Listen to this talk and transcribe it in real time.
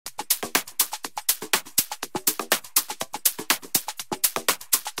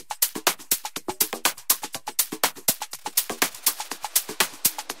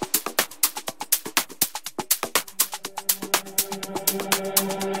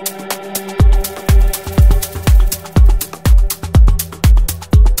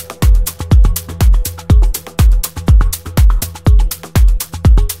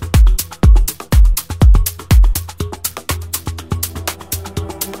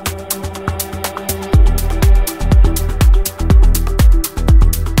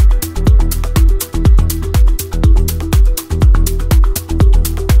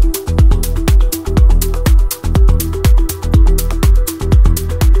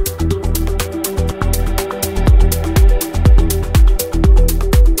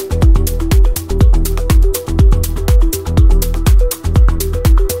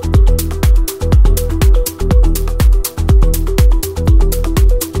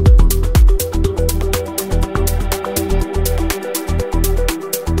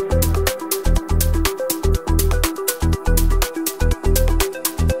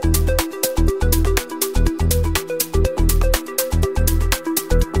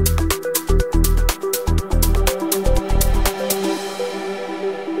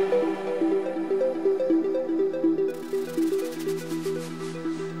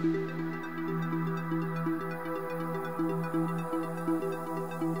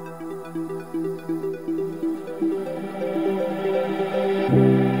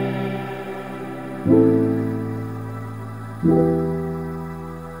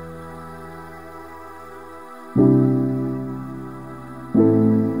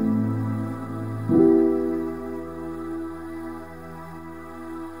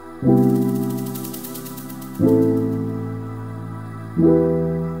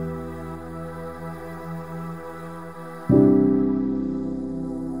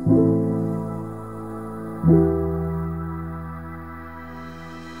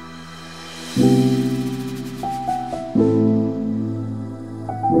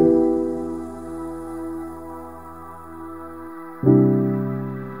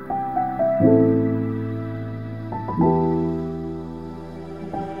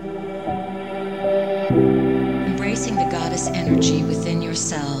this energy within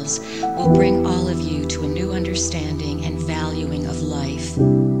yourselves will bring all of you to a new understanding and valuing of life.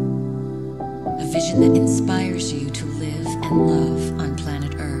 A vision that inspires you to live and love on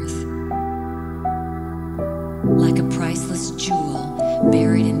planet Earth. Like a priceless jewel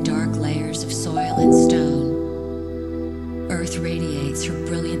buried in dark layers of soil and stone, Earth radiates her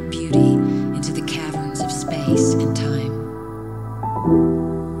brilliant beauty into the caverns of space and time.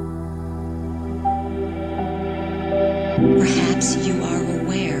 Perhaps you are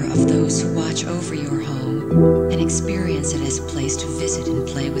aware of those who watch over your home and experience it as a place to visit and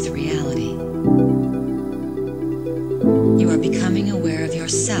play with reality. You are becoming aware of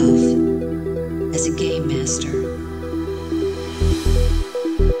yourself as a game master.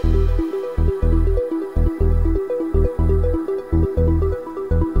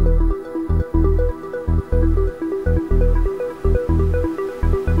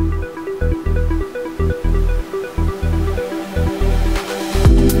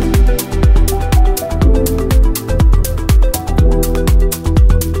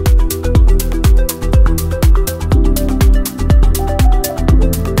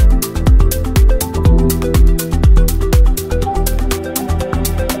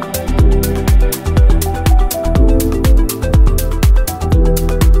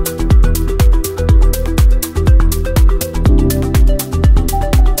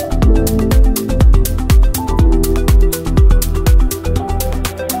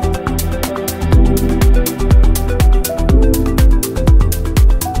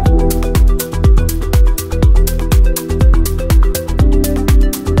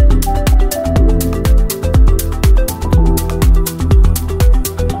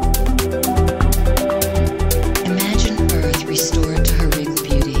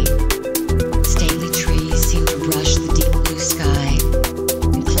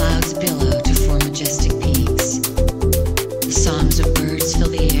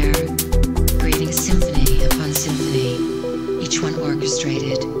 Each one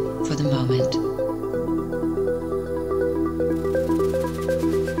orchestrated for the moment.